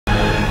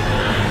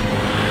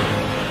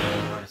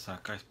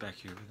guys, back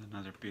here with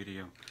another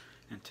video,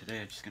 and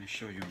today I'm just going to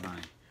show you my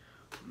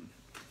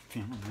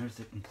film. There's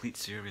the complete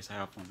series. I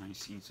have all 9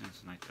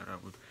 seasons, and I thought I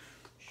would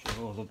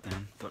show all of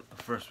them. But the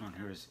first one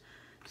here is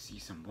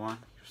season 1.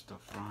 Here's the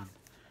front,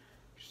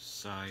 here's the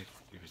side,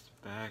 here's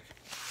the back,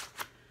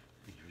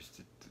 and here's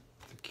the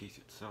case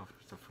itself.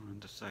 Here's the front,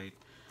 the side,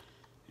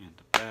 and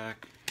the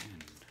back,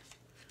 and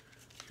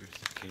here's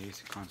the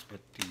case. It comes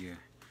with the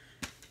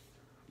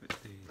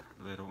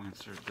little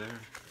insert there.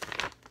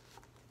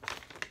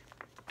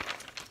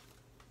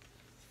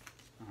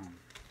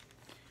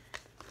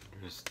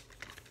 There's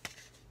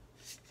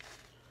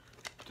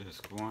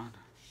disc 1,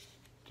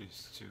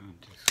 disc 2, and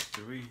disc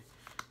 3,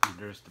 and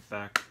there's the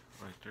back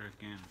right there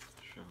again.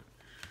 I'll show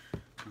it.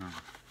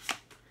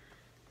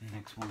 The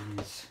next one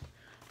is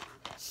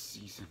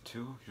season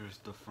 2. Here's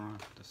the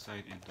front, the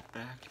side, and the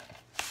back.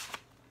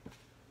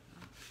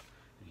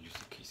 And here's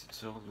the case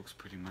itself. Looks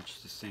pretty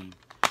much the same.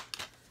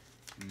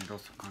 And it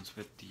also comes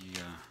with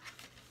the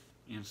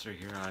insert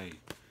here.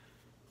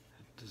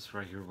 This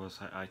right here was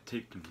I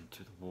taped them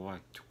into the wall. I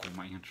took all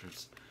my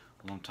inserts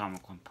a long time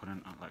ago and put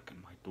it like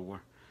in my door.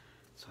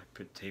 So I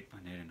put tape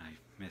on it and I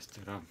messed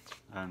it up.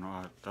 I don't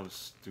know, that was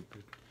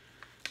stupid.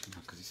 You know,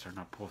 because these are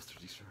not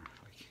posters, these are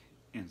like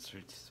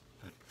inserts.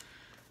 But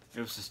it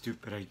was a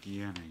stupid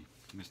idea and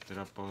I messed it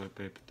up a little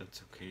bit, but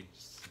that's okay.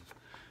 So,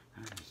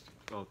 I just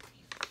got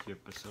the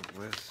episode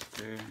list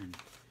there, and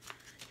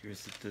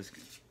here's the disc.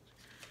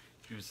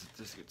 Here's the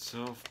disc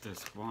itself,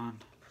 disc 1.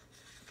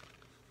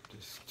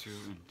 Disc 2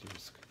 and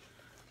disc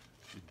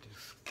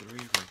 3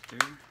 right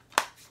there.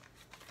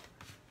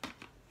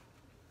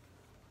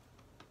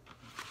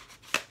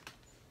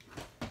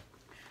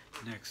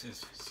 Next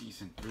is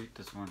season 3.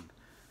 This one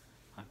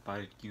I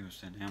bought it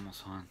used in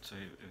Amazon, so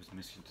it was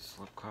missing the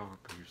slip cover,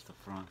 but here's the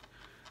front,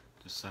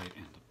 the side,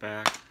 and the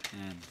back,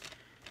 and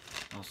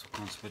it also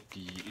comes with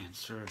the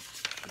insert,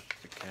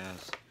 the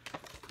cast,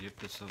 the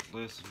episode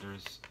list, and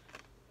there's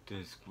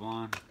disc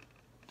 1,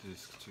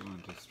 disc 2,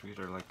 and disc 3.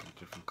 They're like in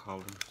different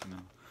colors, you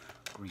know,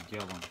 green,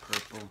 yellow, and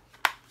purple.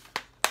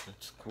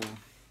 That's cool.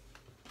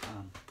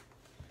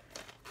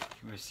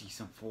 Here's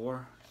season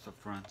 4. It's the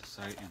front, the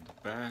side, and the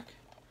back.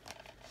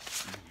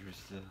 And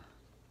here's the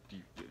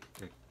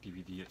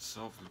DVD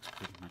itself. Looks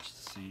pretty much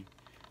the same.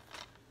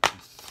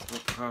 There's the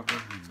slip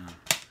cover, and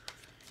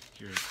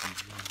here's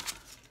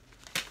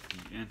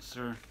the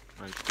insert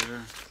right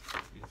there,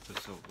 the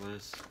episode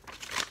list,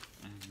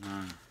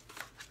 and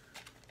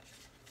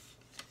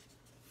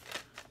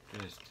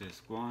there's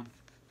disc 1,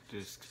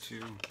 disc 2,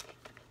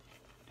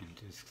 and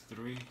disc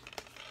 3.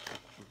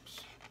 Oops.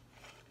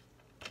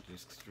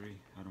 Disc 3.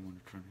 I don't want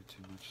to turn it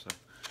too much, so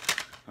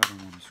I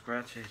don't want to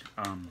scratch it.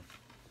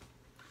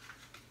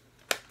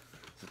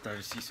 So that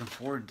is season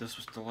 4, and this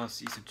was the last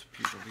season to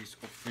be released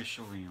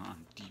officially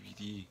on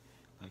DVD,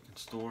 like in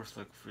stores,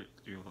 like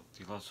the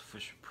last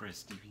official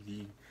press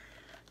DVD.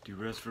 The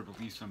rest were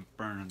released on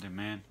Burn on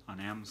Demand on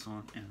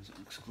Amazon and as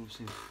an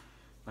exclusive.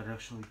 But I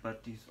actually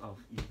bought these off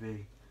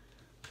eBay.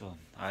 So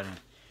I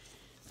don't,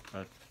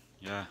 but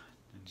yeah,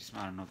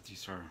 I don't know if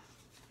these are,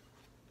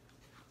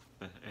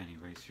 but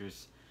anyways,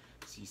 here's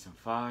season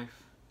 5,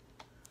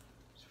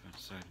 front,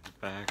 side, and the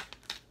back,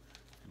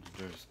 and then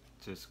there's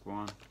disc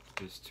 1,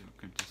 disc 2,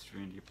 and disc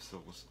 3, and the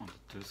episode was on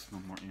the disc, no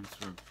more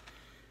insert.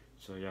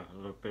 So yeah, a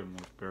little bit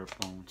more bare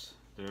bones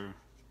there.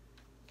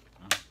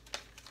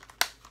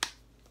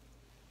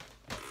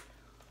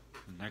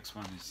 The next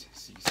one is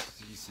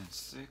season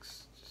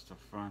 6, just the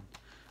front,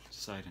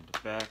 side, and the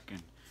back,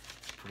 and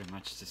it's pretty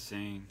much the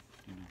same,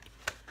 you know.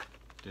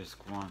 Disc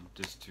 1,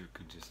 disc 2,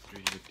 and disc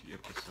 3 with the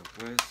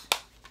episode list.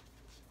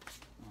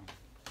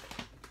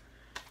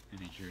 And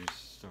then here's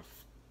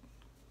stuff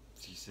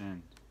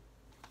season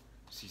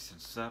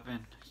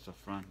 7. It's the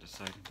front, the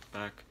side, and the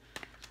back.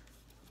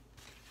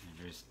 And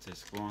there's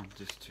disc 1,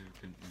 disc 2,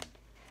 and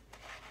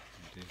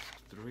disc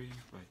 3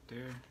 right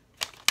there.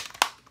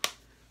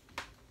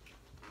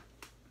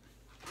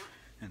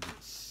 And then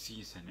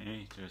season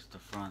 8, there's the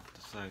front,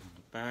 the side, and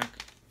the back.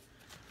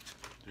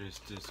 There's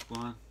disc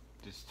 1,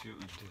 disc 2,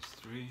 and disc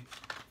 3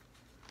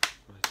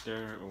 right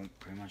there. Oh,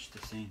 pretty much the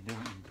same there.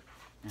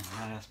 And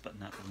last but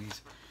not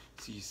least,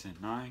 season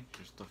 9.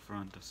 There's the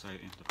front, the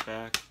side, and the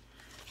back.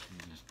 And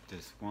there's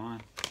disc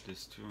 1,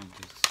 disc 2, and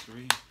disc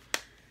 3.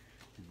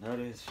 And that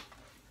is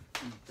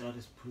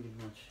pretty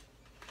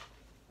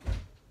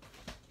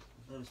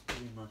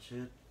much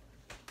it.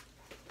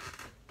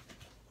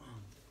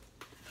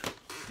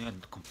 Yeah,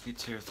 the complete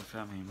series of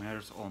Family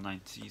Matters, all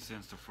 9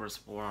 seasons. The first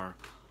 4 are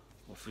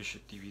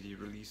official DVD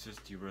releases,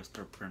 the rest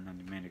are Burn on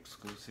Demand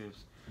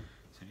exclusives.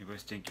 So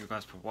anyways, thank you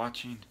guys for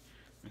watching.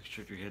 Make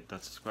sure you hit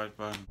that subscribe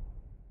button.